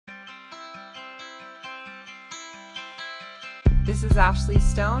This is Ashley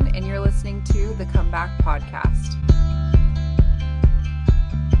Stone, and you're listening to the Comeback Podcast.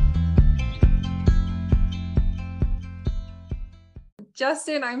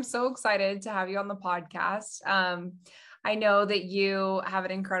 Justin, I'm so excited to have you on the podcast. I know that you have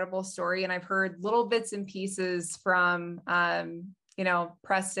an incredible story, and I've heard little bits and pieces from,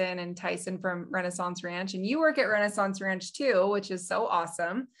 Preston and Tyson from Renaissance Ranch, and you work at Renaissance Ranch too, which is so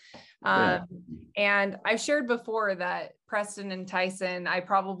awesome. Yeah. And I've shared before that Preston and Tyson, I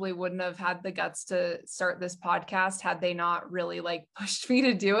probably wouldn't have had the guts to start this podcast had they not really pushed me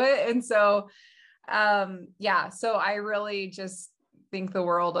to do it. And so, so I really just think the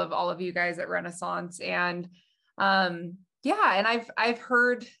world of all of you guys at Renaissance. And, and I've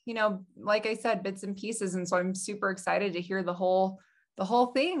heard, like I said, bits and pieces. And so I'm super excited to hear the whole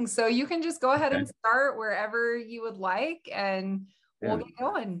thing. So you can just go ahead and start wherever you would like, and we'll get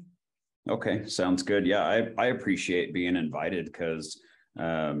going. Okay. Sounds good. Yeah. I appreciate being invited because,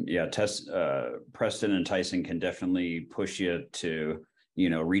 Preston and Tyson can definitely push you to,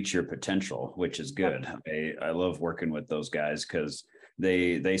 reach your potential, which is good. I love working with those guys because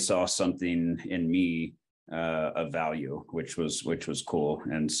they saw something in me of value, which was cool.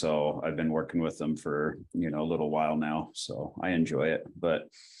 And so I've been working with them for, a little while now. So I enjoy it. But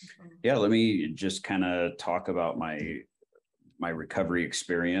yeah, let me just kind of talk about my recovery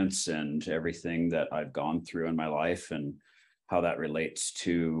experience and everything that I've gone through in my life and how that relates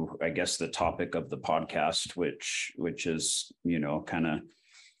to, I guess, the topic of the podcast, which is, kind of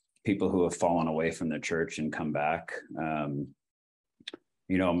people who have fallen away from the church and come back.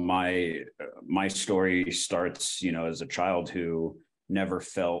 My story starts, as a child who never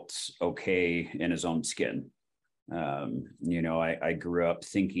felt okay in his own skin. I grew up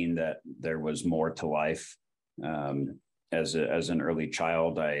thinking that there was more to life. As an early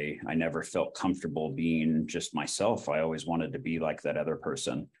child, I never felt comfortable being just myself. I always wanted to be like that other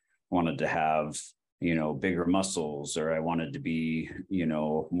person, wanted to have, bigger muscles, or I wanted to be,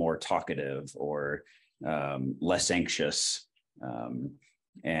 more talkative or less anxious.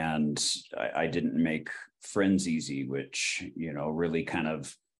 And I didn't make friends easy, which, really kind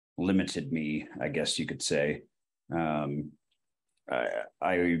of limited me, I guess you could say. I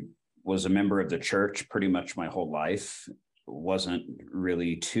was a member of the church pretty much my whole life. Wasn't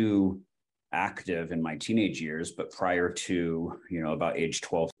really too active in my teenage years, but prior to, about age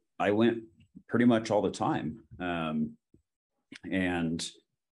 12, I went pretty much all the time. And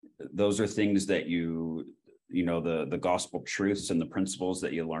those are things that the gospel truths and the principles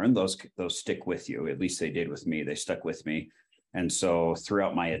that you learn, those stick with you. At least they did with me. They stuck with me. And so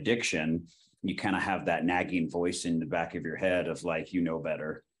throughout my addiction, you kind of have that nagging voice in the back of your head of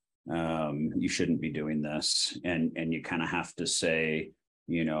better. You shouldn't be doing this. And you kind of have to say,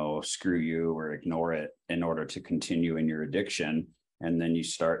 screw you or ignore it in order to continue in your addiction. And then you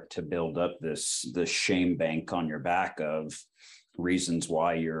start to build up this shame bank on your back of reasons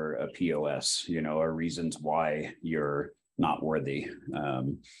why you're a POS, or reasons why you're not worthy.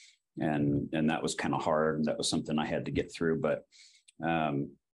 And that was kind of hard. That was something I had to get through. But I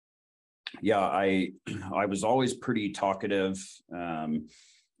was always pretty talkative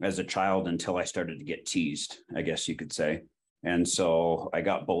as a child until I started to get teased, I guess you could say. And so I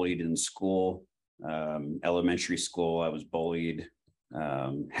got bullied in school, elementary school. I was bullied,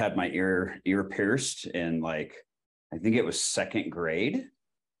 had my ear pierced in I think it was second grade.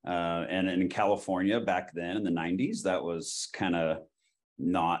 And in California back then in the 90s, that was kind of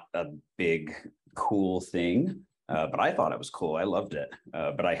not a big cool thing. But I thought it was cool. I loved it.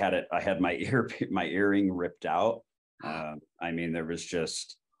 But I had my earring ripped out. There was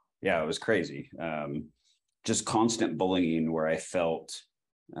just, it was crazy. Just constant bullying where I felt,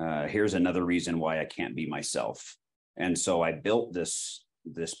 here's another reason why I can't be myself. And so I built this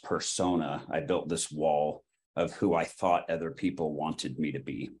persona. I built this wall of who I thought other people wanted me to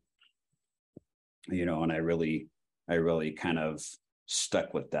be, and I really kind of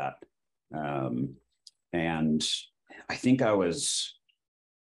stuck with that. And I think I was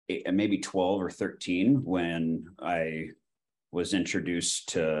maybe 12 or 13 when I was introduced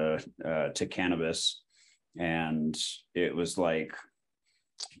to cannabis, and it was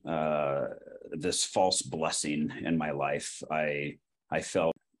this false blessing in my life. I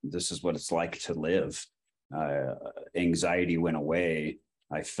felt this is what it's like to live. Anxiety went away.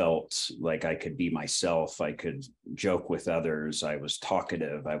 I felt like I could be myself. I could joke with others. I was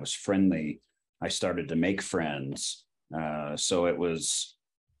talkative. I was friendly. I started to make friends. So it was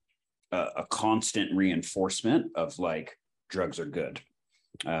a constant reinforcement of drugs are good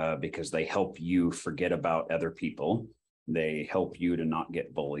because they help you forget about other people. They help you to not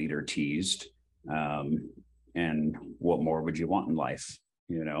get bullied or teased. And what more would you want in life,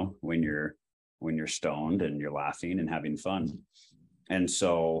 when you're stoned and you're laughing and having fun? And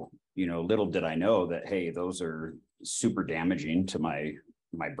so, little did I know that, hey, those are super damaging to my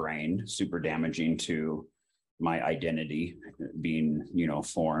brain, super damaging to my identity being,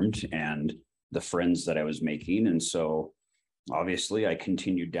 formed, and the friends that I was making. And so obviously I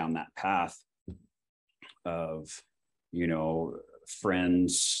continued down that path of,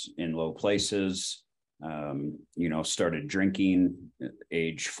 friends in low places, started drinking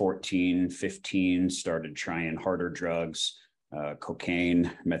age 14, 15, started trying harder drugs,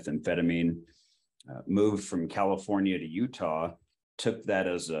 cocaine, methamphetamine, moved from California to Utah, took that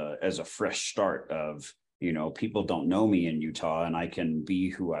as a fresh start of, people don't know me in Utah and I can be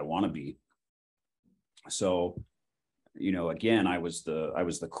who I want to be. So, again, I was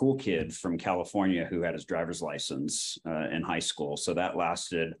the cool kid from California who had his driver's license in high school. So that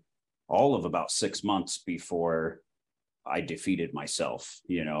lasted all of about 6 months before I defeated myself.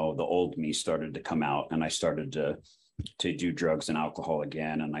 The old me started to come out, and I started to do drugs and alcohol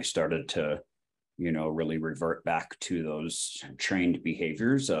again. And I started to, really revert back to those trained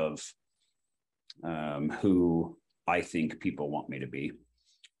behaviors of who I think people want me to be.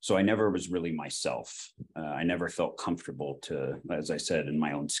 So I never was really myself. I never felt comfortable to, as I said, in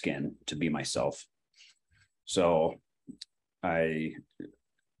my own skin, to be myself. So I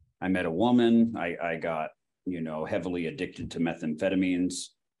met a woman. I got, heavily addicted to methamphetamines.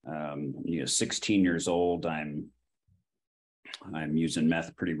 16 years old. I'm using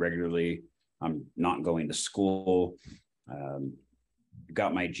meth pretty regularly. I'm not going to school.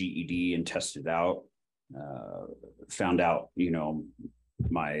 Got my GED and tested out. Found out,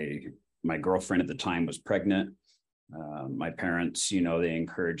 my girlfriend at the time was pregnant. My parents, they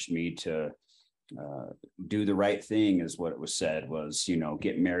encouraged me to do the right thing, is what it was said, was,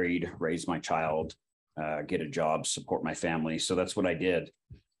 get married, raise my child, get a job, support my family. So that's what I did.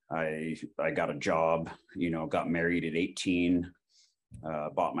 I got a job, got married at 18,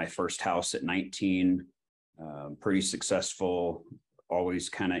 bought my first house at 19, pretty successful, always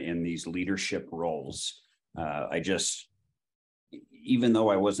kind of in these leadership roles. Even though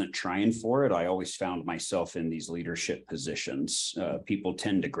I wasn't trying for it, I always found myself in these leadership positions. People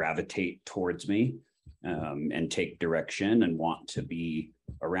tend to gravitate towards me and take direction and want to be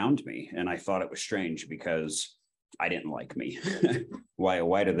around me. And I thought it was strange because I didn't like me.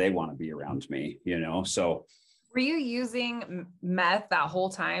 Why do they want to be around me? So. Were you using meth that whole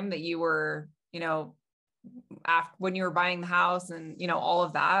time that you were, after, when you were buying the house and, all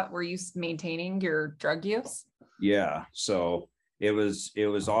of that? Were you maintaining your drug use? Yeah. So it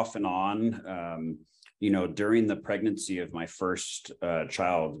was off and on, during the pregnancy of my first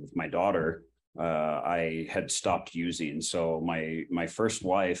child with my daughter, I had stopped using. So my first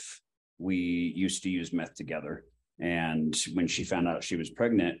wife, we used to use meth together. And when she found out she was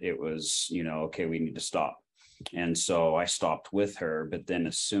pregnant, it was, okay, we need to stop. And so I stopped with her. But then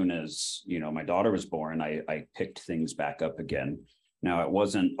as soon as, my daughter was born, I picked things back up again. Now, it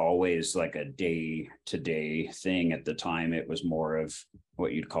wasn't always like a day-to-day thing at the time. It was more of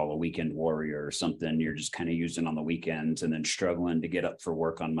what you'd call a weekend warrior or something. You're just kind of using on the weekends and then struggling to get up for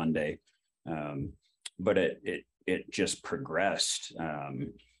work on Monday. But it just progressed.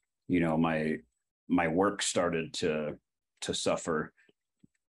 My work started to suffer.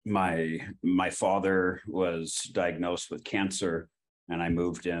 My father was diagnosed with cancer, and I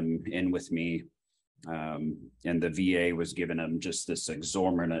moved him in with me. And the VA was giving him just this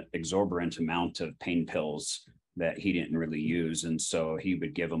exorbitant amount of pain pills that he didn't really use. And so he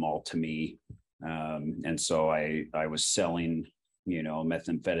would give them all to me. And so I was selling,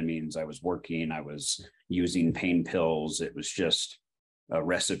 methamphetamines. I was working, I was using pain pills. It was just a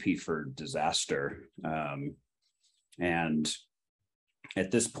recipe for disaster. And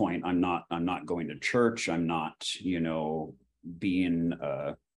at this point, I'm not going to church. I'm not, being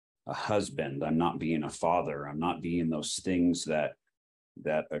a husband. I'm not being a father. I'm not being those things that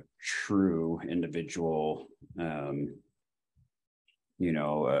a true individual, a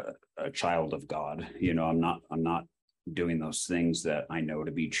child of God, I'm not doing those things that I know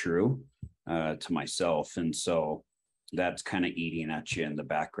to be true to myself. And so that's kind of eating at you in the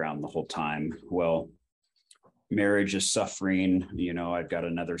background the whole time. Well, marriage is suffering. I've got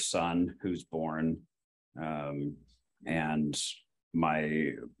another son who's born, and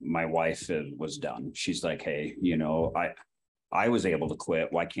my wife was done. She's like, hey, I was able to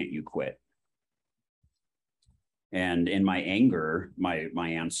quit. Why can't you quit? And in my anger, my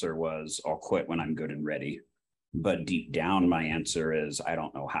answer was, I'll quit when I'm good and ready. But deep down, my answer is, I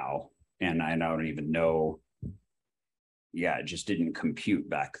don't know how. And I don't even know. Yeah, it just didn't compute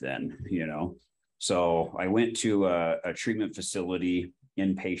back then, So I went to a treatment facility,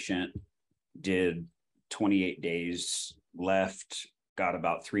 inpatient, did 28 days, left, got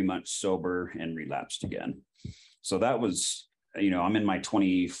about 3 months sober, and relapsed again. So that was, I'm in my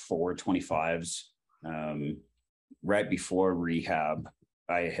 24, 25s. Right before rehab,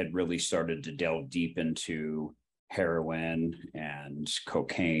 I had really started to delve deep into heroin and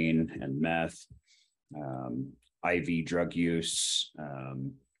cocaine and meth, IV drug use.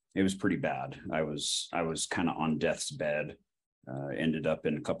 It was pretty bad. I was kind of on death's bed, ended up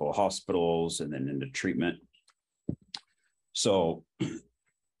in a couple of hospitals and then into treatment. So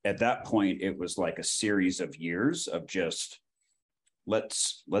at that point, it was like a series of years of just,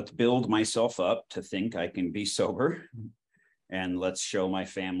 let's build myself up to think I can be sober, and let's show my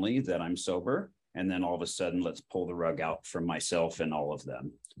family that I'm sober. And then all of a sudden, let's pull the rug out from myself and all of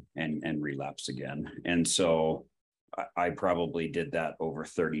them and relapse again. And so I probably did that over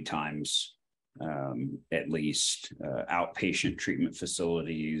 30 times, at least, outpatient treatment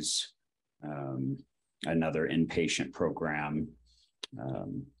facilities, another inpatient program.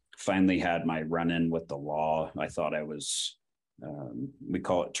 Finally had my run-in with the law. I thought I was, we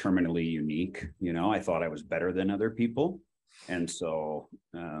call it terminally unique. I thought I was better than other people. And so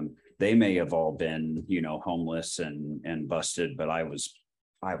they may have all been, homeless and busted, but I was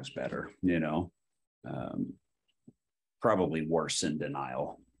better, probably worse in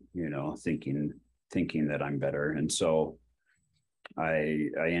denial, thinking that I'm better. And so I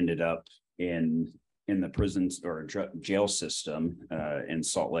ended up in the prisons or jail system in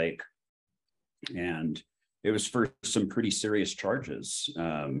Salt Lake. And it was for some pretty serious charges.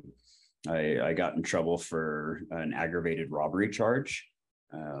 I got in trouble for an aggravated robbery charge.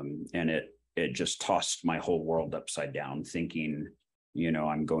 And it just tossed my whole world upside down, thinking,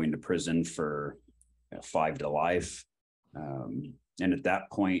 I'm going to prison for 5 to life. And at that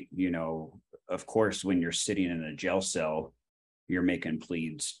point, of course, when you're sitting in a jail cell, you're making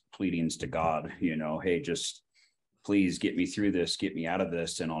pleadings to God, hey, just please get me through this, get me out of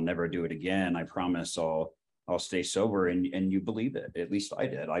this, and I'll never do it again. I promise I'll stay sober. And you believe it. At least I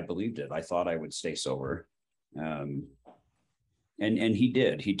did. I believed it. I thought I would stay sober. And he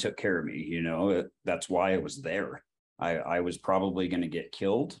did. He took care of me. That's why I was there. I was probably going to get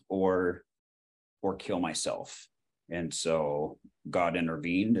killed or kill myself. And so God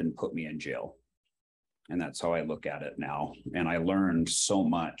intervened and put me in jail. And that's how I look at it now. And I learned so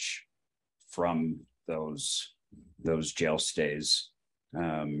much from those jail stays.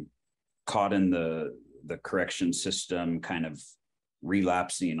 Caught in the correction system, kind of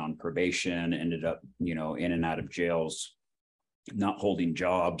relapsing on probation, ended up, in and out of jails, not holding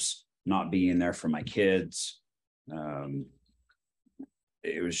jobs, not being there for my kids.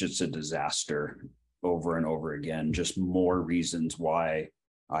 It was just a disaster over and over again, just more reasons why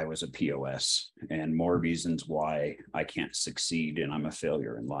I was a POS and more reasons why I can't succeed and I'm a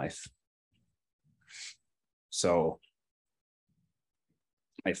failure in life. So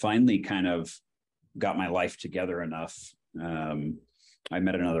I finally kind of got my life together enough. I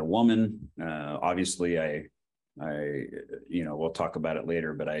met another woman. Obviously, I we'll talk about it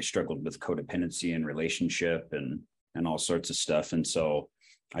later, but I struggled with codependency and relationship and all sorts of stuff. And so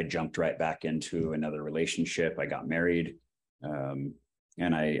I jumped right back into another relationship. I got married, and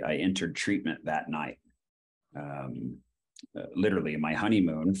I entered treatment that night. Literally my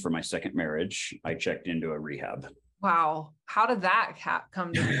honeymoon for my second marriage, I checked into a rehab. Wow. How did that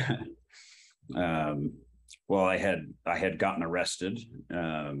come to be? Well, I had gotten arrested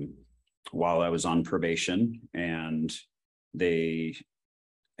while I was on probation, and they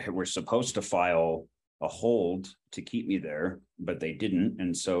were supposed to file a hold to keep me there, but they didn't.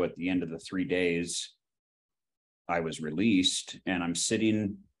 And so at the end of the 3 days, I was released, and I'm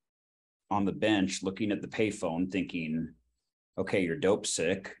sitting on the bench looking at the payphone thinking, okay, you're dope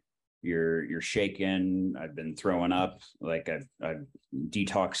sick. You're shaking. I've been throwing up. Like I've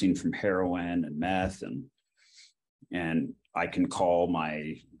detoxing from heroin and meth, and I can call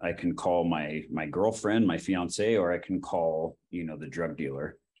my girlfriend, my fiance, or I can call, the drug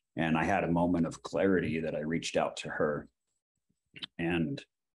dealer. And I had a moment of clarity that I reached out to her. And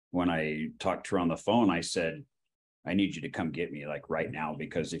when I talked to her on the phone, I said, I need you to come get me, like right now,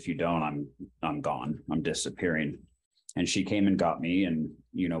 because if you don't, I'm gone. I'm disappearing. And she came and got me, and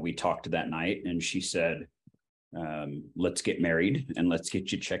we talked that night, and she said, let's get married and let's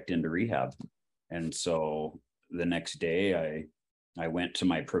get you checked into rehab. And so the next day I went to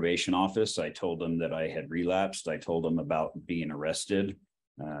my probation office. I told them that I had relapsed. I told them about being arrested.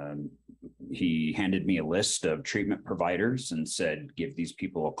 He handed me a list of treatment providers and said, give these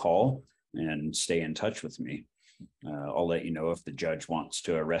people a call and stay in touch with me. I'll let you know if the judge wants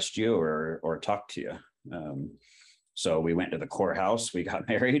to arrest you or talk to you. So we went to the courthouse, we got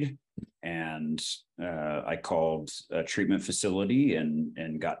married, and I called a treatment facility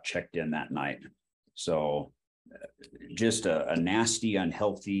and got checked in that night. So just a nasty,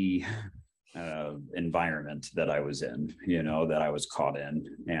 unhealthy environment that I was in, that I was caught in.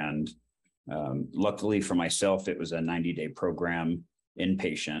 And luckily for myself, it was a 90-day program,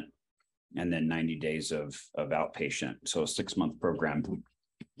 inpatient, and then 90 days of outpatient. So a 6-month program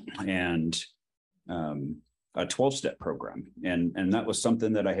and a 12-step program. And that was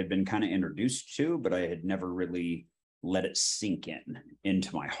something that I had been kind of introduced to, but I had never really let it sink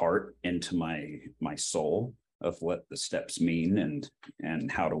into my heart, into my soul of what the steps mean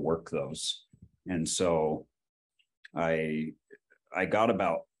and how to work those. And so I got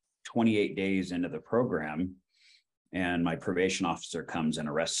about 28 days into the program, and my probation officer comes and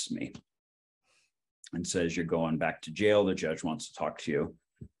arrests me and says, "You're going back to jail. The judge wants to talk to you."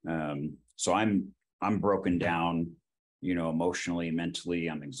 So I'm broken down, emotionally, mentally.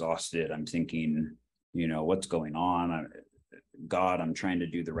 I'm exhausted. I'm thinking, what's going on? God, I'm trying to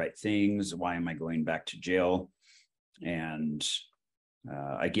do the right things. Why am I going back to jail? And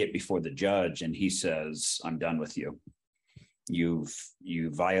I get before the judge, and he says, "I'm done with you. You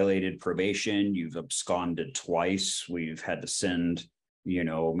violated probation. You've absconded twice. We've had to send,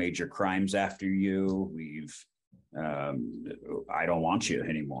 major crimes after you. I don't want you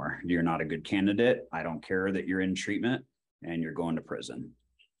anymore. You're not a good candidate. I don't care that you're in treatment, and you're going to prison."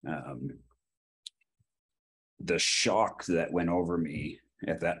 The shock that went over me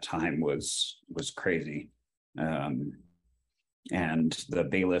at that time was crazy. And the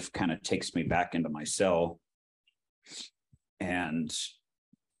bailiff kind of takes me back into my cell, and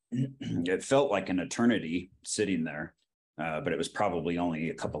it felt like an eternity sitting there, but it was probably only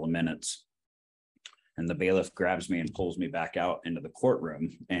a couple of minutes. And the bailiff grabs me and pulls me back out into the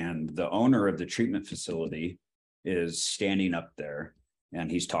courtroom, and the owner of the treatment facility is standing up there, and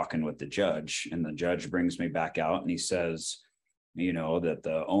he's talking with the judge, and the judge brings me back out, and he says, that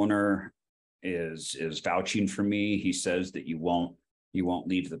the owner is vouching for me. He says that you won't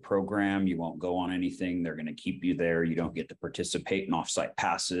leave the program. You won't go on anything. They're going to keep you there. You don't get to participate in offsite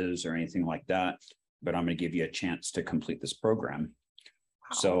passes or anything like that, but I'm going to give you a chance to complete this program.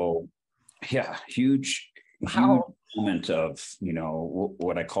 Wow. So yeah, huge moment of,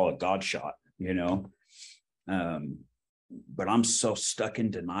 what I call a God shot, but I'm so stuck in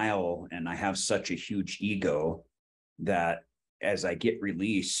denial, and I have such a huge ego that as I get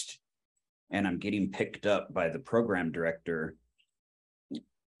released and I'm getting picked up by the program director,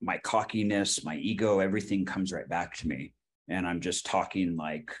 my cockiness, my ego, everything comes right back to me. And I'm just talking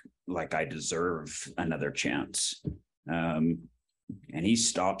like I deserve another chance. And he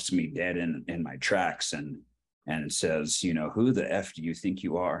stops me dead in my tracks and says, "Who the F do you think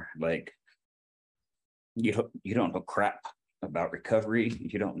you are? Like, you don't know crap about recovery.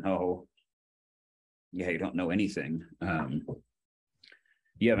 You don't know anything.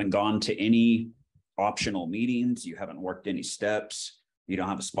 You haven't gone to any optional meetings. You haven't worked any steps. You don't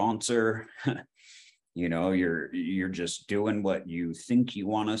have a sponsor. You're just doing what you think you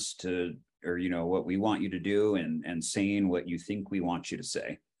want us to, or what we want you to do, and saying what you think we want you to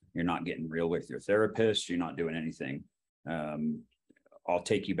say. You're not getting real with your therapist. You're not doing anything. I'll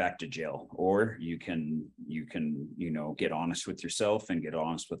take you back to jail, or you can get honest with yourself and get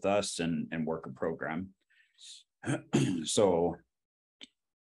honest with us and work a program." So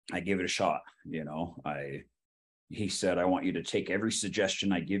I give it a shot. He said, "I want you to take every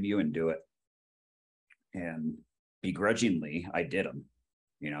suggestion I give you and do it." And begrudgingly, I did them.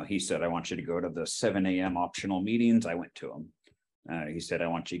 He said, "I want you to go to the 7 a.m. optional meetings." I went to them. He said, "I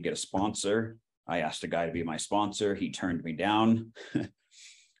want you to get a sponsor." I asked a guy to be my sponsor. He turned me down.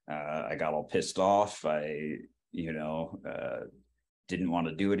 I got all pissed off. I, didn't want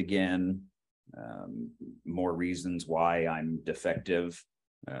to do it again. More reasons why I'm defective.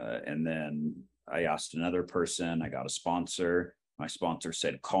 And then I asked another person. I got a sponsor. My sponsor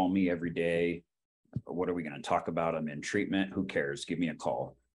said, "Call me every day. What are we going to talk about? I'm in treatment. Who cares? Give me a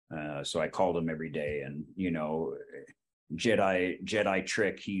call." So I called him every day, and Jedi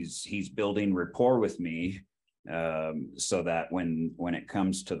trick. He's building rapport with me, so that when it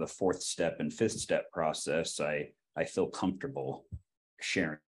comes to the 4th step and 5th step process, I feel comfortable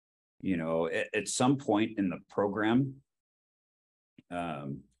sharing. At some point in the program,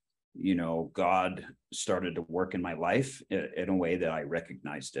 God started to work in my life in a way that I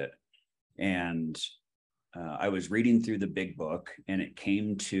recognized it. And I was reading through the big book, and it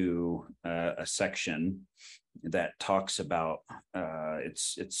came to a section that talks about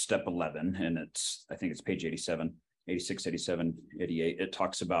it's step 11, and I think it's page 87, 86, 87, 88. It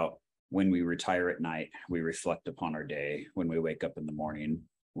talks about when we retire at night, we reflect upon our day. When we wake up in the morning,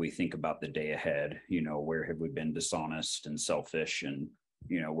 we think about the day ahead. Where have we been dishonest and selfish, and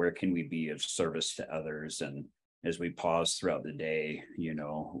where can we be of service to others? And as we pause throughout the day,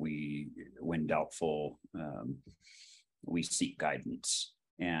 when doubtful, we seek guidance.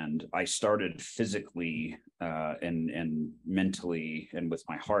 And I started physically and mentally and with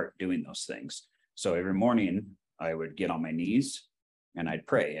my heart doing those things. So every morning I would get on my knees and I'd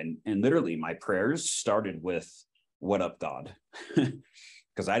pray. And literally my prayers started with, "What up, God?"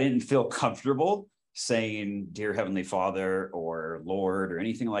 Because I didn't feel comfortable saying "Dear Heavenly Father" or "Lord" or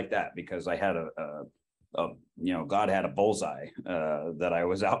anything like that, because I had God had a bullseye that I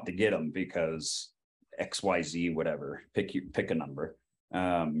was out to get him, because XYZ, whatever, pick a number.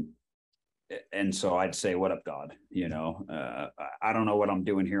 And so I'd say, "What up, God?" I don't know what I'm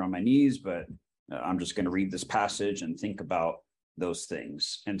doing here on my knees, but I'm just going to read this passage and think about those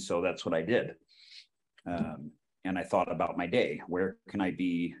things. And so that's what I did. And I thought about my day. Where can I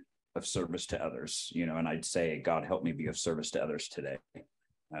be of service to others? And I'd say, "God, help me be of service to others today."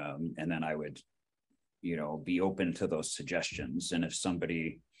 And then I would, be open to those suggestions. And if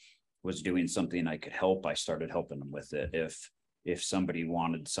somebody was doing something I could help, I started helping them with it. If somebody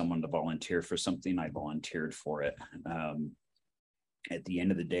wanted someone to volunteer for something, I volunteered for it. At the end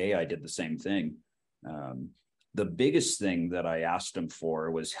of the day, I did the same thing. The biggest thing that I asked them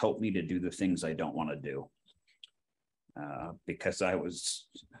for was, help me to do the things I don't want to do. Because I was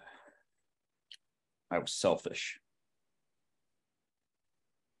selfish.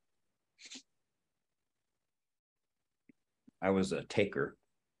 I was a taker,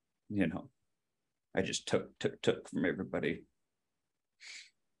 I just took from everybody.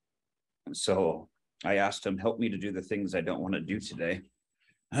 And so I asked him, help me to do the things I don't want to do today.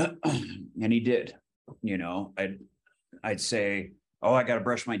 And he did. I'd say, "Oh, I got to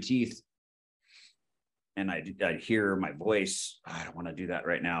brush my teeth." And I'd hear my voice, "I don't want to do that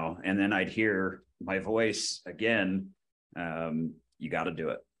right now." And then I'd hear my voice again, "You got to do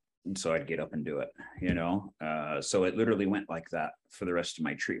it." And so I'd get up and do it, so it literally went like that for the rest of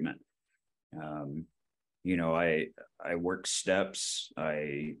my treatment. I worked steps.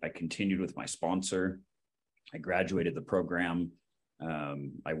 I continued with my sponsor. I graduated the program.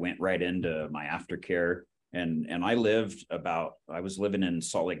 I went right into my aftercare, and I was living in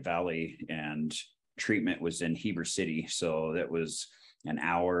Salt Lake Valley, and treatment was in Heber City. So that was an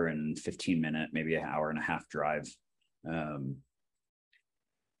hour and 15 minute, maybe an hour and a half drive.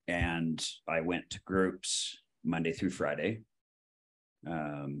 And I went to groups Monday through Friday.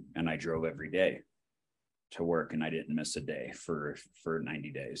 And I drove every day to work, and I didn't miss a day for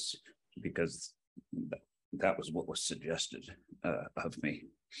 90 days, because that was what was suggested of me.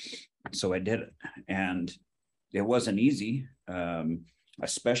 So I did it, and it wasn't easy.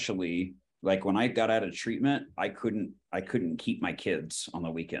 Especially like when I got out of treatment, I couldn't keep my kids on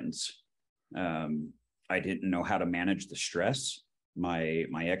the weekends. I didn't know how to manage the stress. My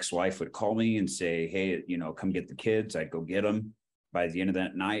ex-wife would call me and say, "Hey, come get the kids." I'd go get them. By the end of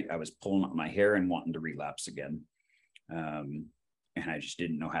that night, I was pulling up my hair and wanting to relapse again. And I just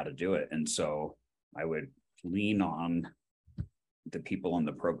didn't know how to do it. And so I would lean on the people in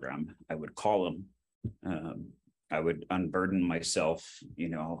the program. I would call them. I would unburden myself.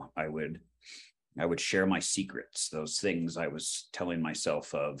 I would share my secrets, those things I was telling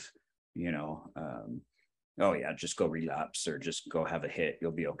myself of, "Oh yeah, just go relapse, or just go have a hit.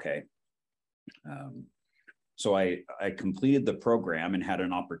 You'll be okay." So I completed the program and had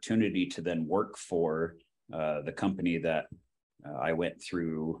an opportunity to then work for the company that I went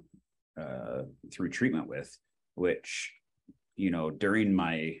through treatment with, which, during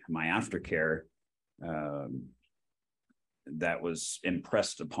my aftercare, that was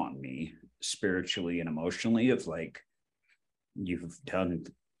impressed upon me spiritually and emotionally, of like, you've done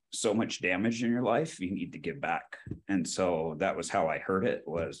so much damage in your life, you need to give back. And so that was how I heard it,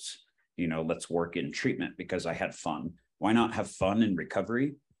 was, let's work in treatment, because I had fun. Why not have fun in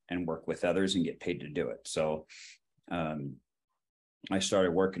recovery and work with others and get paid to do it? So I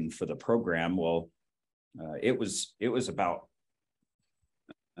started working for the program. Well, it was about,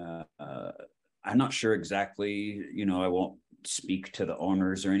 I'm not sure exactly, I won't speak to the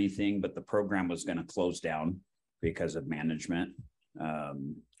owners or anything, but the program was going to close down because of management.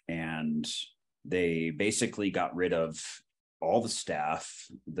 And they basically got rid of all the staff.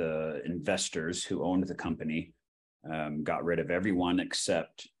 The investors who owned the company got rid of everyone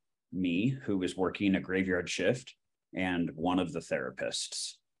except me, who was working a graveyard shift, and one of the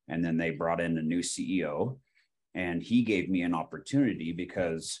therapists. And then they brought in a new CEO, and he gave me an opportunity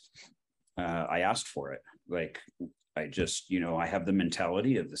because I asked for it. Like, I just, I have the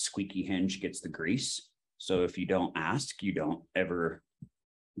mentality of the squeaky hinge gets the grease. So if you don't ask, you don't ever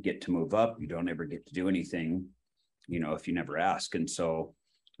get to move up. You don't ever get to do anything, if you never ask. And so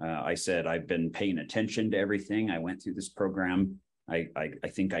I said, I've been paying attention to everything. I went through this program. I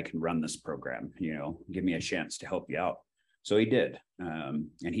think I can run this program, give me a chance to help you out. So he did. And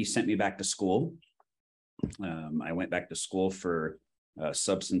he sent me back to school. I went back to school for a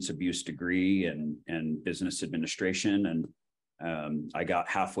substance abuse degree and business administration. And I got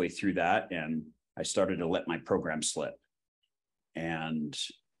halfway through that, and I started to let my program slip. And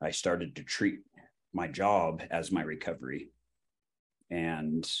I started to treat my job as my recovery.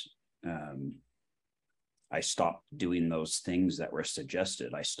 And I stopped doing those things that were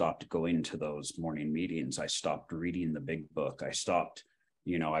suggested. I stopped going to those morning meetings. I stopped reading the big book. I stopped,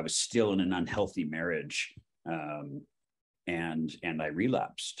 I was still in an unhealthy marriage. And I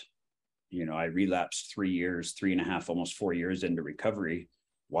relapsed. I relapsed 3 years, 3.5, almost 4 years into recovery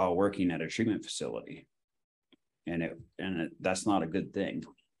while working at a treatment facility. And that's not a good thing.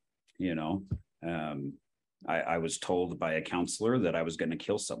 I was told by a counselor that I was going to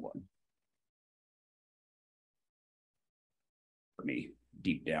kill someone. For me,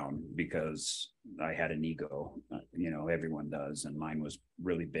 deep down, because I had an ego, everyone does, and mine was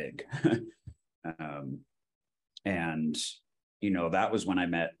really big. And that was when I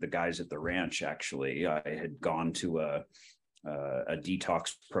met the guys at the ranch. Actually, I had gone to a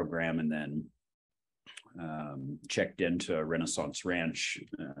detox program, and then checked into a Renaissance Ranch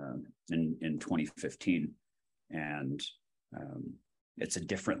in 2015. And it's a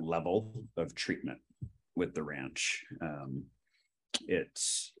different level of treatment with the ranch.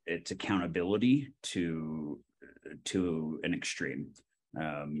 It's accountability to an extreme.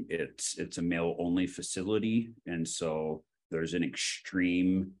 It's a male only facility, and so there's an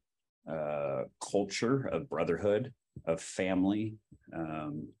extreme culture of brotherhood, of family,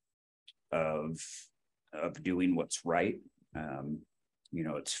 of doing what's right.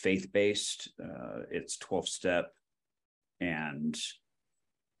 It's faith-based, it's 12-step, and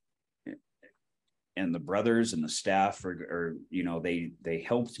the brothers and the staff are they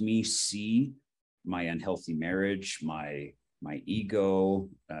helped me see my unhealthy marriage, my ego.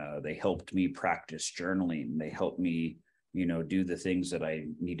 They helped me practice journaling. They helped me, do the things that I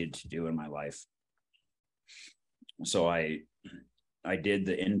needed to do in my life. So I did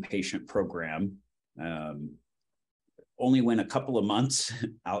the inpatient program. Only went a couple of months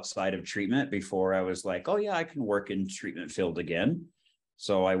outside of treatment before I was like, oh yeah, I can work in treatment field again.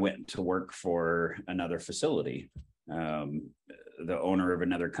 So I went to work for another facility. The owner of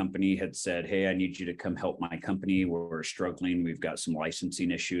another company had said, hey, I need you to come help my company. We're struggling. We've got some licensing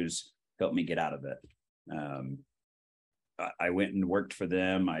issues. Help me get out of it. I went and worked for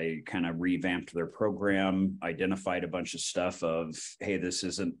them. I kind of revamped their program, identified a bunch of stuff of, hey, this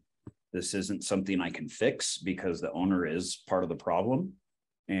isn't something I can fix because the owner is part of the problem.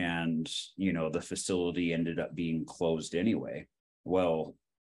 And, the facility ended up being closed anyway. Well,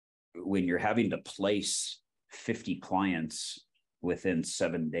 when you're having to place 50 clients within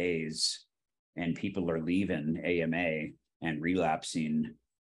 7 days and people are leaving AMA and relapsing,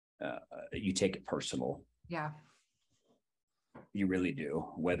 you take it personal. Yeah. You really do,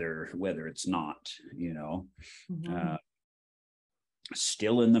 whether it's not, Mm-hmm.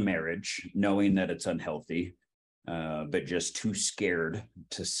 Still in the marriage, knowing that it's unhealthy, but just too scared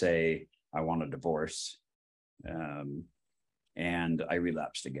to say, I want a divorce. And I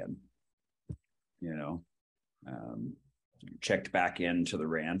relapsed again, checked back into the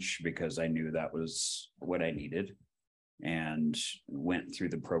ranch because I knew that was what I needed, and went through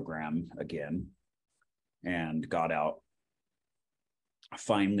the program again and got out.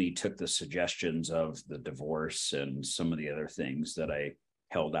 Finally took the suggestions of the divorce and some of the other things that I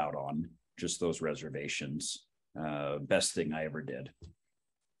held out on, just those reservations. Best thing I ever did.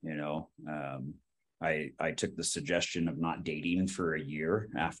 I took the suggestion of not dating for a year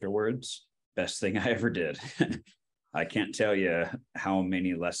afterwards. Best thing I ever did. I can't tell you how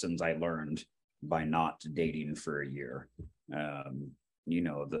many lessons I learned by not dating for a year.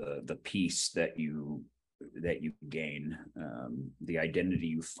 The peace that you gain, the identity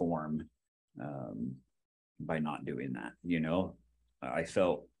you form by not doing that. I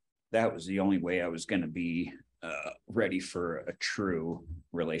felt that was the only way I was going to be ready for a true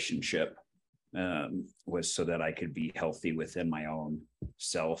relationship, was so that I could be healthy within my own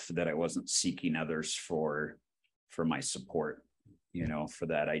self, that I wasn't seeking others for my support. for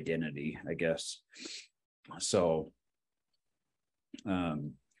that identity, I guess. So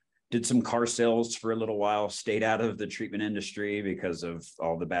did some car sales for a little while, stayed out of the treatment industry because of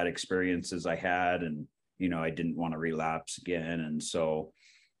all the bad experiences I had. And, I didn't want to relapse again. And so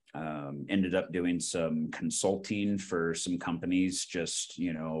ended up doing some consulting for some companies, just,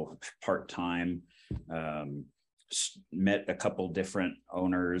 part-time. Met a couple different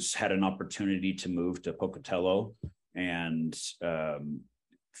owners, had an opportunity to move to Pocatello, and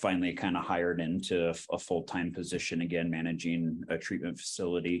finally kind of hired into a full-time position again, managing a treatment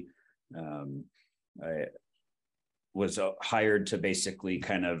facility. I was hired to basically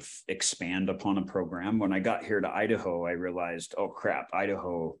kind of expand upon a program. When I got here to Idaho, I realized, oh crap,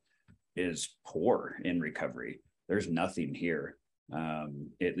 Idaho is poor in recovery. There's nothing here.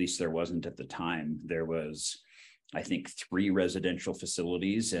 At least there wasn't at the time. There was, I think, 3 residential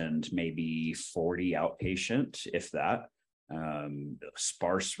facilities and maybe 40 outpatient, if that.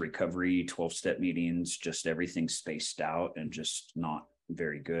 Sparse recovery, 12-step meetings, just everything spaced out and just not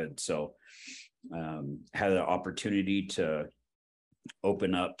very good. So had an opportunity to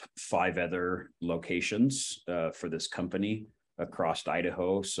open up 5 other locations for this company across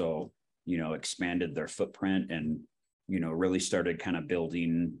Idaho. So, expanded their footprint and, really started kind of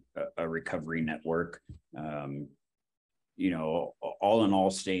building a recovery network. All in all,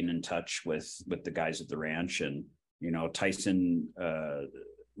 staying in touch with the guys at the ranch. And, Tyson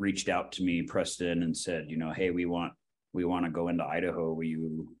reached out to me, Preston, and said, hey, we want to go into Idaho.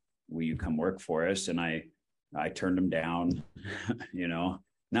 Will you come work for us? And I turned him down.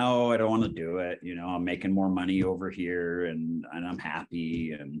 No, I don't want to do it. I'm making more money over here, and I'm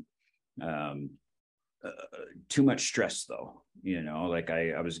happy. And too much stress though, like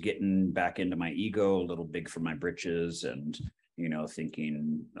I was getting back into my ego, a little big for my britches, and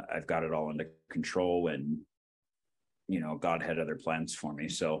thinking I've got it all under control, and God had other plans for me.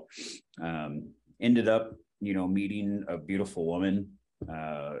 So ended up meeting a beautiful woman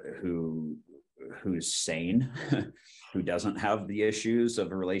who's sane, who doesn't have the issues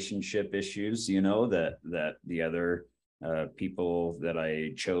of relationship issues, that the other people that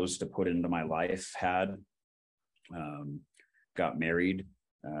I chose to put into my life had. Got married.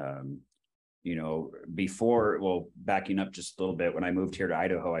 Backing up just a little bit, when I moved here to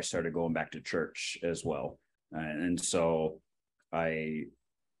Idaho, I started going back to church as well. And so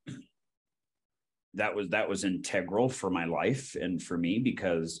that was integral for my life and for me,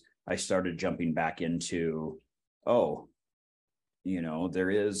 because I started jumping back into, there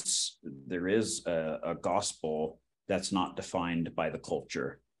is a gospel that's not defined by the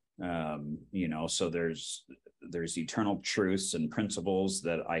culture. So there's eternal truths and principles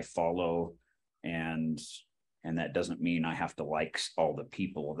that I follow, and that doesn't mean I have to like all the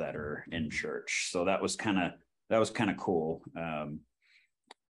people that are in church. So that was kind of cool.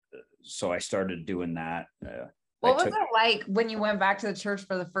 So I started doing that. What was it like when you went back to the church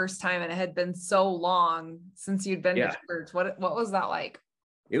for the first time, and it had been so long since you'd been to church? What was that like?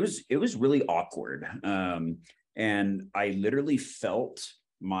 It was really awkward. And I literally felt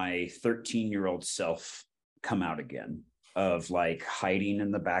my 13-year-old self come out again, of like hiding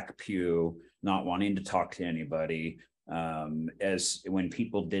in the back pew, not wanting to talk to anybody. As when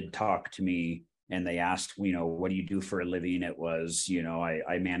people did talk to me and they asked, what do you do for a living? It was,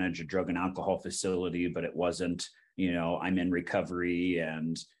 I manage a drug and alcohol facility, but it wasn't, I'm in recovery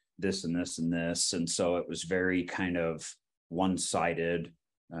and this and this and this. And so it was very kind of one-sided.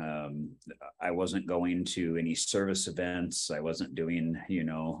 I wasn't going to any service events. I wasn't doing,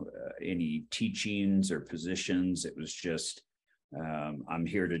 any teachings or positions. It was just, I'm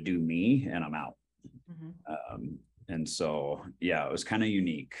here to do me, and I'm out. Mm-hmm. And so, it was kind of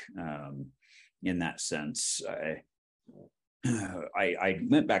unique in that sense. I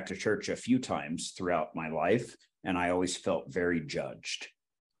went back to church a few times throughout my life, and I always felt very judged.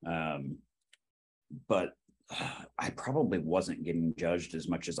 But I probably wasn't getting judged as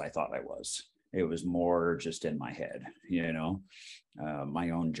much as I thought I was. It was more just in my head,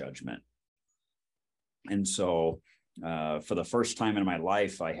 my own judgment. And so for the first time in my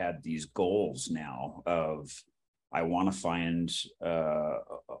life, I had these goals now of, I want to find a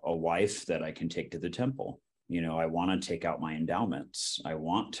wife that I can take to the temple. I want to take out my endowments. I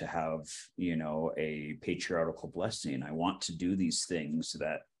want to have, a patriarchal blessing. I want to do these things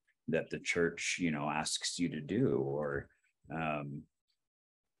that the church, asks you to do, or,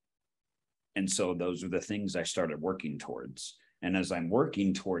 and so those are the things I started working towards. And as I'm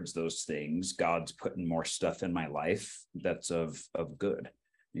working towards those things, God's putting more stuff in my life that's of good.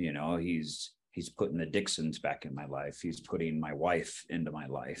 He's putting the Dixons back in my life. He's putting my wife into my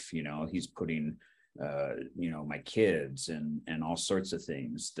life. He's putting my kids and all sorts of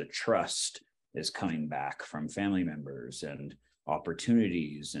things. The trust is coming back from family members and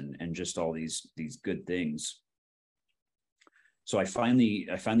opportunities and just all these good things. So I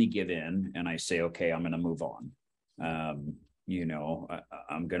finally give in and I say, okay, I'm going to move on. I'm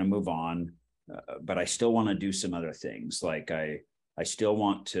going to move on, but I still want to do some other things. Like I still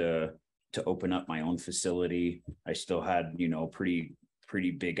want to open up my own facility. I still had,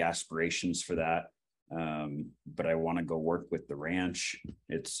 pretty big aspirations for that. But I want to go work with the ranch.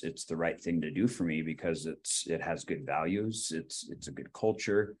 It's the right thing to do for me because it has good values. It's a good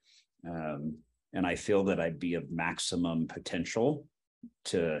culture. And I feel that I'd be of maximum potential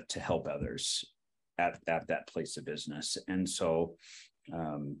to help others at that place of business. And so,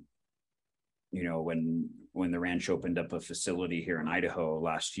 when the ranch opened up a facility here in Idaho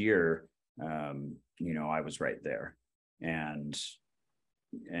last year, I was right there, and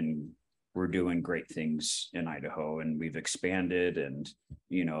we're doing great things in Idaho, and we've expanded, and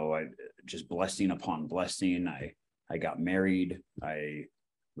I just blessing upon blessing. I got married. I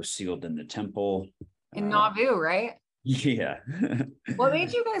was sealed in the temple in Nauvoo, right? Yeah. What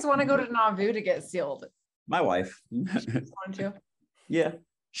made you guys want to go to Nauvoo to get sealed? My wife. Want to? Yeah,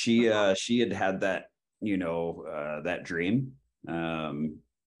 she had that that dream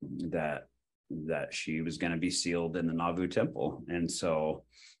that she was going to be sealed in the Nauvoo temple, and so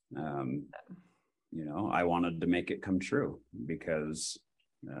I wanted to make it come true because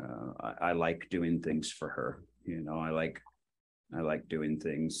I like doing things for her. I like doing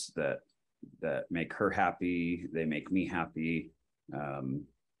things that make her happy. They make me happy.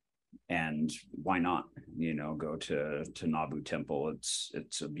 And why not, go to Nauvoo Temple.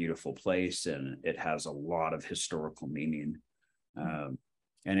 It's a beautiful place, and it has a lot of historical meaning.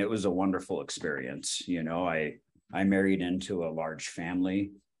 And it was a wonderful experience. I married into a large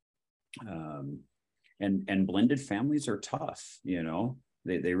family, and blended families are tough.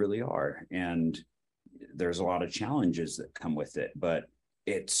 They really are. And there's a lot of challenges that come with it, but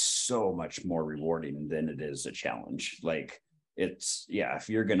it's so much more rewarding than it is a challenge. Like if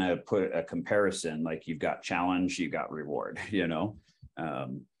you're going to put a comparison, like you've got challenge, you got reward,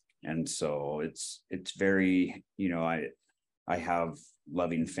 and so it's very, I have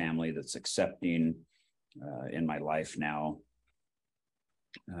loving family that's accepting in my life now.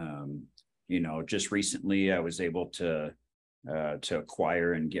 Just recently I was able to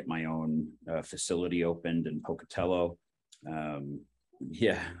acquire and get my own facility opened in Pocatello.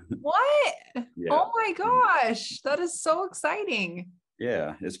 Yeah. What? Yeah. Oh my gosh, that is so exciting.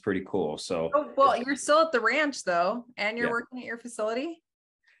 Yeah, it's pretty cool. So you're still at the ranch though, and you're working at your facility?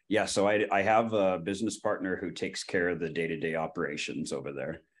 Yeah, so I have a business partner who takes care of the day-to-day operations over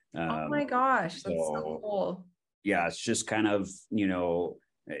there. Oh my gosh, that's so cool. Yeah, it's just kind of,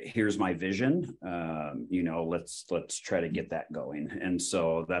 here's my vision. Let's try to get that going. And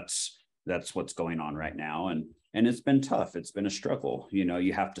so that's what's going on right now. And it's been tough. It's been a struggle.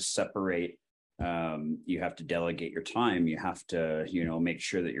 You have to separate, you have to delegate your time. You have to, make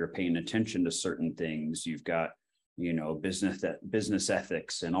sure that you're paying attention to certain things. You've got, business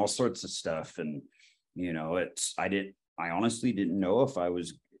ethics and all sorts of stuff. And, I honestly didn't know if I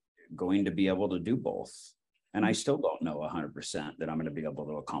was going to be able to do both. And I still don't know 100% that I'm going to be able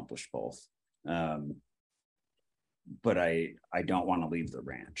to accomplish both. But I don't want to leave the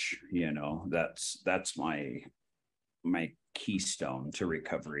ranch. That's my keystone to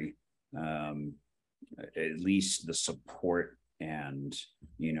recovery. At least the support and,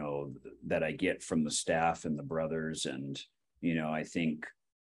 that I get from the staff and the brothers. And, I think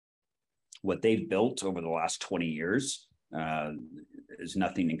what they've built over the last 20 years is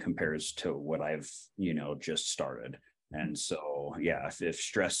nothing in comparison to what I've, just started. And so, yeah, if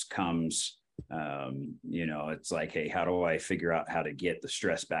stress comes, it's like, hey, how do I figure out how to get the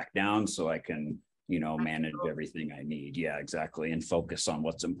stress back down so I can, manage everything I need? Yeah, exactly. And focus on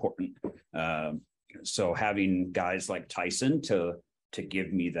what's important. So having guys like Tyson to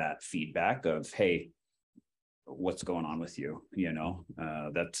give me that feedback of, hey, what's going on with you?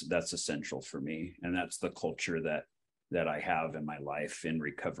 That's essential for me. And that's the culture that I have in my life in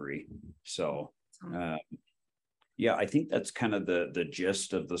recovery. So, yeah, I think that's kind of the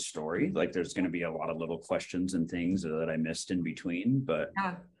gist of the story. Like there's going to be a lot of little questions and things that I missed in between, but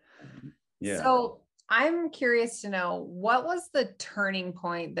yeah. So I'm curious to know, what was the turning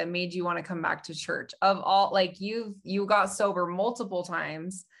point that made you want to come back to church? Of all, like you got sober multiple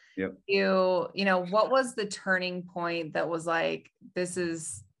times. Yep. What was the turning point that was like, this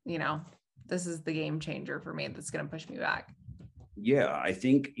is the game changer for me that's going to push me back? Yeah, I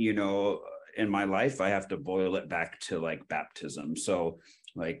think, in my life, I have to boil it back to like baptism. So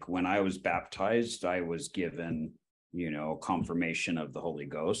Like when I was baptized, I was given, confirmation of the Holy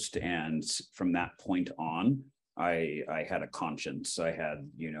Ghost. And from that point on, I had a conscience. I had,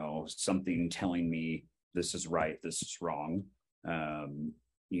 something telling me this is right, this is wrong.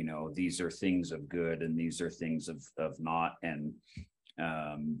 These are things of good and these are things of not. And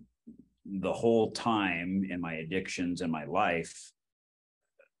the whole time in my addictions and my life,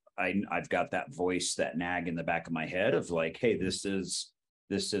 I've got that voice, that nag in the back of my head of like, hey, this is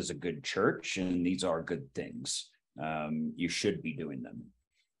a good church and these are good things. You should be doing them.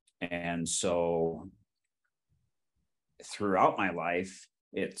 And so throughout my life,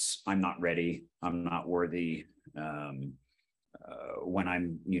 I'm not ready, I'm not worthy. When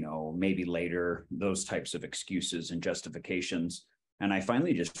I'm, maybe later, those types of excuses and justifications. And I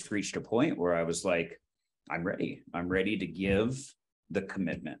finally just reached a point where I was like, I'm ready to give the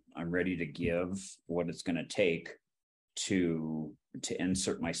commitment. I'm ready to give what it's going to take to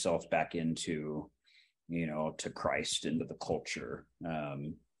insert myself back into, to Christ, into the culture.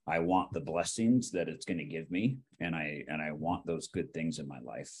 I want the blessings that it's going to give me. And I want those good things in my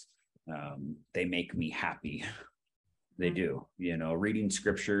life. They make me happy. They do, reading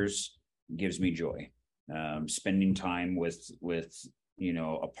scriptures gives me joy. Spending time with,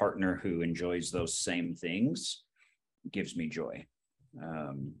 a partner who enjoys those same things gives me joy.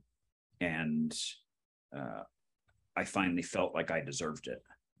 I finally felt like I deserved it,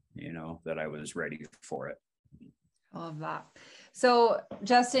 that I was ready for it. I love that. So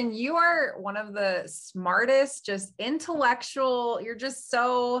Justin, you are one of the smartest, just intellectual. You're just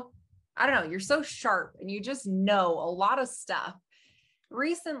so, I don't know, you're so sharp and you just know a lot of stuff.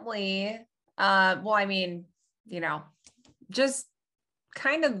 Recently, just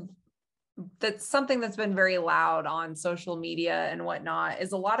kind of, that's something that's been very loud on social media and whatnot,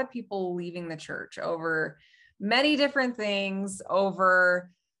 is a lot of people leaving the church over many different things,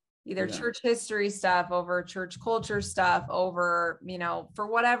 over either church history stuff, over church culture stuff, over, for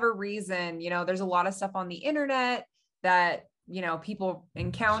whatever reason, there's a lot of stuff on the internet that, people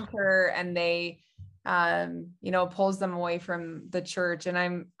encounter and they, pulls them away from the church.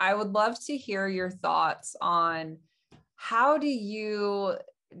 And I would love to hear your thoughts on how do you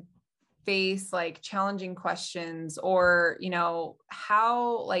face like challenging questions, or,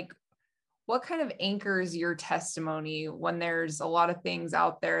 how, like, what kind of anchors your testimony when there's a lot of things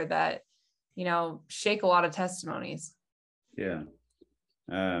out there that, shake a lot of testimonies? Yeah.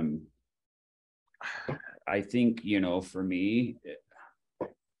 I think, for me,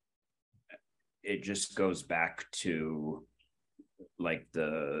 it just goes back to like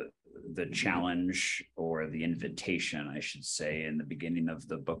the challenge, or the invitation, I should say, in the beginning of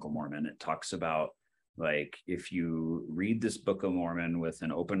the Book of Mormon. It talks about, like, if you read this Book of Mormon with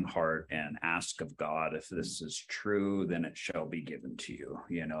an open heart and ask of God if this is true, then it shall be given to you.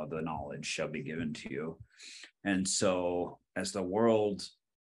 The knowledge shall be given to you. And so as the world,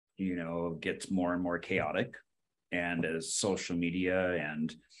 gets more and more chaotic, and as social media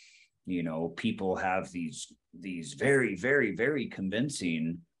and, people have these very, very, very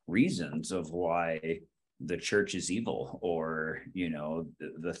convincing reasons of why the church is evil, or,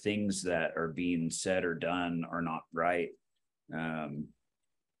 the things that are being said or done are not right.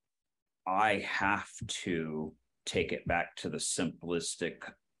 I have to take it back to the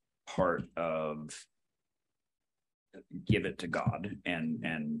simplistic part of give it to God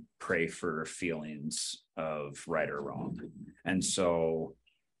and pray for feelings of right or wrong. And so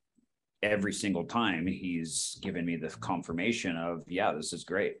every single time he's given me the confirmation of, yeah, this is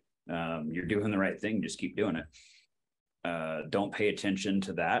great. You're doing the right thing. Just keep doing it. Don't pay attention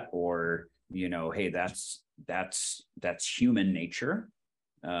to that, or, hey, that's human nature.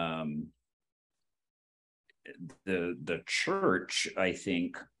 The church, I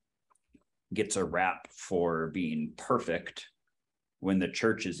think, gets a rap for being perfect when the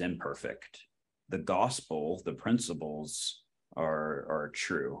church is imperfect. The gospel, the principles are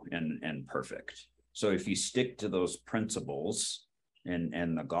true and perfect. So if you stick to those principles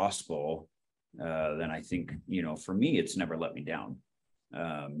and the gospel, then I think, for me, it's never let me down.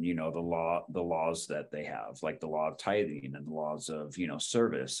 The laws that they have, like the law of tithing and the laws of,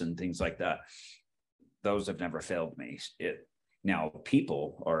 service and things like that, those have never failed me. Now,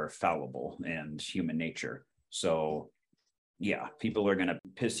 people are fallible and human nature. So yeah, people are going to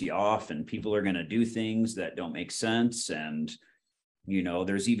piss you off, and people are going to do things that don't make sense. And,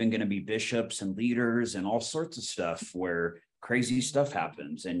 there's even going to be bishops and leaders and all sorts of stuff where crazy stuff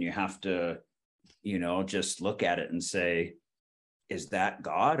happens. And you have to, just look at it and say, is that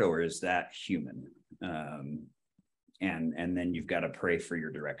God or is that human? And then you've got to pray for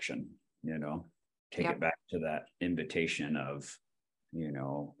your direction, take it back to that invitation of,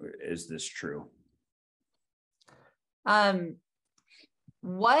 is this true?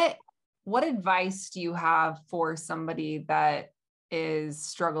 What advice do you have for somebody that is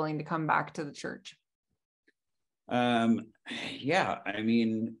struggling to come back to the church? Yeah, I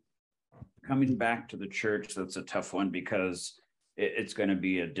mean, coming back to the church, that's a tough one because it's going to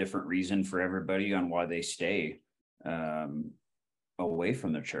be a different reason for everybody on why they stay away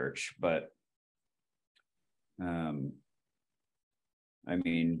from the church. But I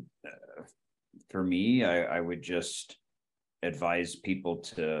mean, for me, I would just advise people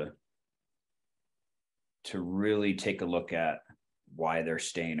to really take a look at why they're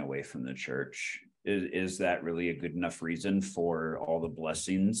staying away from the church. Is that really a good enough reason for all the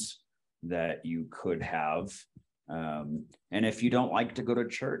blessings that you could have? And if you don't like to go to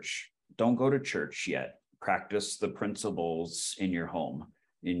church, don't go to church yet. Practice the principles in your home,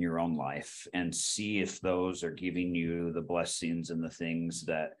 in your own life, and see if those are giving you the blessings and the things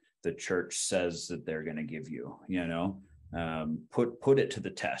that the church says that they're going to give you. Put it to the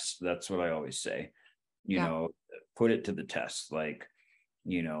test. That's what I always say. Put it to the test. Like,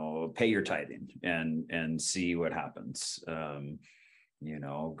 pay your tithing and see what happens. Go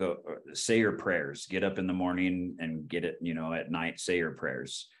say your prayers, get up in the morning and get it, at night, say your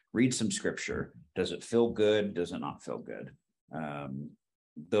prayers, read some scripture. Does it feel good? Does it not feel good?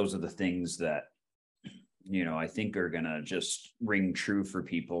 Those are the things that, I think are going to just ring true for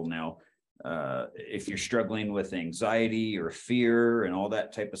people. Now, if you're struggling with anxiety or fear and all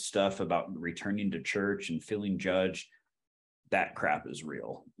that type of stuff about returning to church and feeling judged, that crap is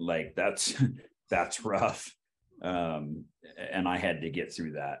real. Like that's rough. And I had to get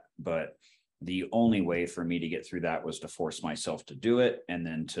through that, but the only way for me to get through that was to force myself to do it. And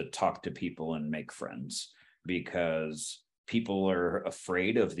then to talk to people and make friends, because people are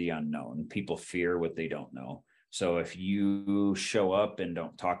afraid of the unknown. People fear what they don't know. So if you show up and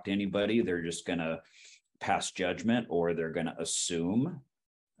don't talk to anybody, they're just going to pass judgment, or they're going to assume,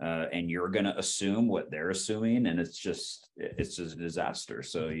 and you're going to assume what they're assuming. And it's just a disaster.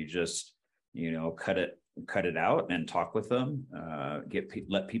 So you just, cut it out and talk with them,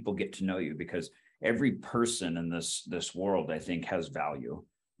 let people get to know you, because every person in this world, I think, has value,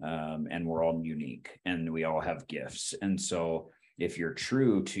 and we're all unique and we all have gifts. And so if you're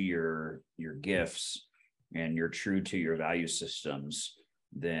true to your gifts and you're true to your value systems,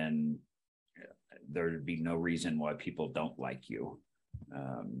 then there'd be no reason why people don't like you.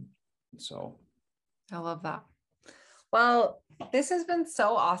 So I love that. Well, this has been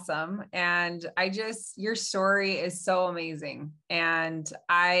so awesome. And your story is so amazing. And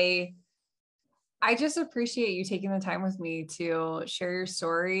I just appreciate you taking the time with me to share your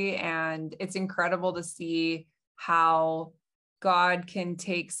story. And it's incredible to see how God can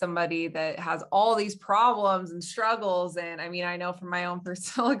take somebody that has all these problems and struggles. And I mean, I know from my own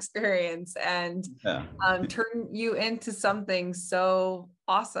personal experience, and turn you into something so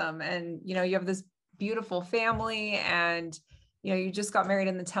awesome. And, you have this beautiful family, and, you just got married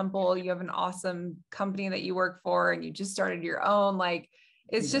in the temple. You have an awesome company that you work for, and you just started your own. Like,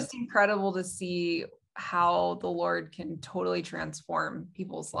 it's just incredible to see how the Lord can totally transform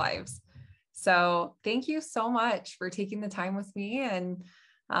people's lives. So thank you so much for taking the time with me, and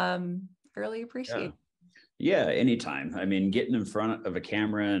I really appreciate it. Yeah, anytime. I mean, getting in front of a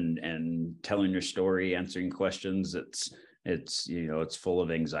camera and telling your story, answering questions, it's full of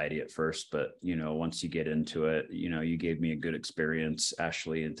anxiety at first, but once you get into it, you gave me a good experience,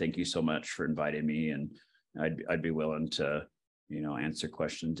 Ashley, and thank you so much for inviting me. And I'd be willing to answer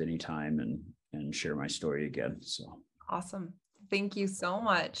questions anytime and share my story again. So awesome. Thank you so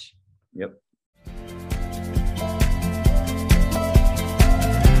much. Yep.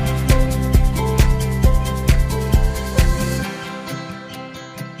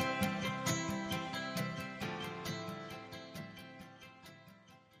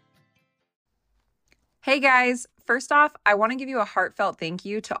 Hey guys, first off, I want to give you a heartfelt thank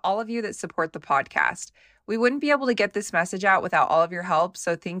you to all of you that support the podcast. We wouldn't be able to get this message out without all of your help,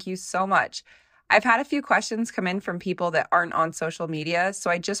 so thank you so much. I've had a few questions come in from people that aren't on social media, so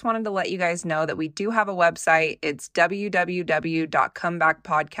I just wanted to let you guys know that we do have a website. It's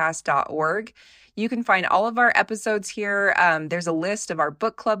www.comebackpodcast.org. You can find all of our episodes here. There's a list of our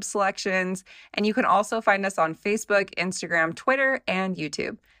book club selections, and you can also find us on Facebook, Instagram, Twitter, and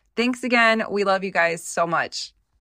YouTube. Thanks again. We love you guys so much.